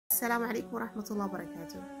Assalamu alaikum warahmatullahi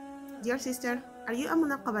wabarakatuh. Dear sister, are you a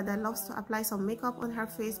munaqaba that loves to apply some makeup on her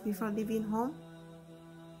face before leaving home?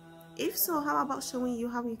 If so, how about showing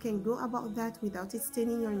you how you can go about that without it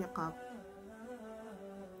staining your niqab?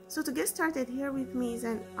 So to get started, here with me is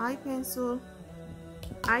an eye pencil,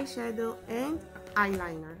 eyeshadow and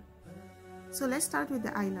eyeliner. So let's start with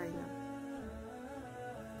the eyeliner.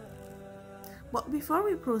 But before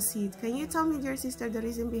we proceed, can you tell me, dear sister, the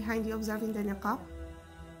reason behind you observing the niqab?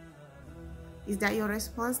 Is that your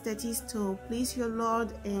response, that is to please your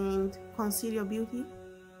Lord and conceal your beauty?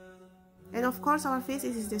 And of course, our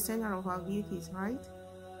faces is the center of our beauties, right?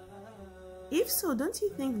 If so, don't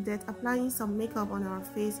you think that applying some makeup on our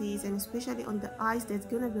faces, and especially on the eyes that's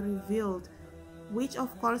gonna be revealed, which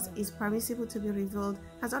of course is permissible to be revealed,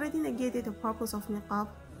 has already negated the purpose of niqab?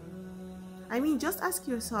 I mean, just ask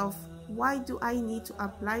yourself, why do I need to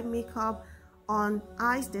apply makeup on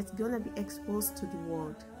eyes that's gonna be exposed to the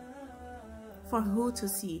world? For who to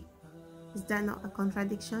see? Is that not a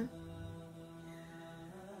contradiction?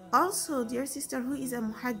 Also, dear sister who is a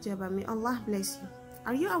muhajjaba, may Allah bless you.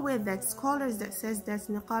 Are you aware that scholars that says that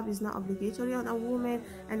niqab is not obligatory on a woman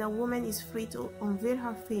and a woman is free to unveil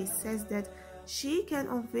her face, says that she can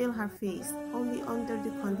unveil her face only under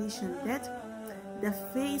the condition that the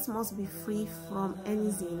face must be free from any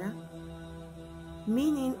zina,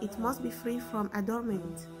 meaning it must be free from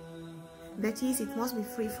adornment. That is, it must be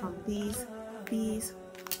free from these,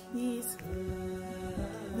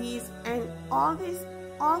 and all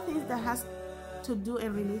things that has to do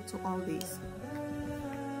and relate to all this.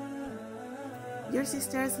 Dear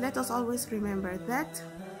sisters, let us always remember that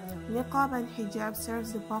niqab and hijab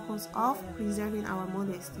serves the purpose of preserving our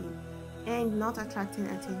modesty and not attracting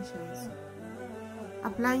attentions.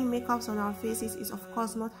 Applying makeups on our faces is of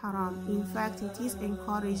course not haram. In fact, it is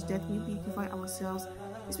encouraged that we beautify ourselves,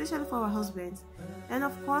 especially for our husbands. And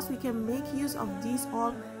of course, we can make use of this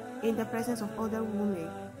all in the presence of other women,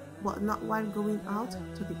 but not while going out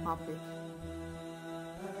to the public.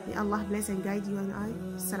 May Allah bless and guide you and I.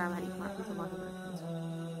 Assalamu alaikum warahmatullahi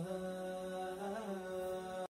wabarakatuh.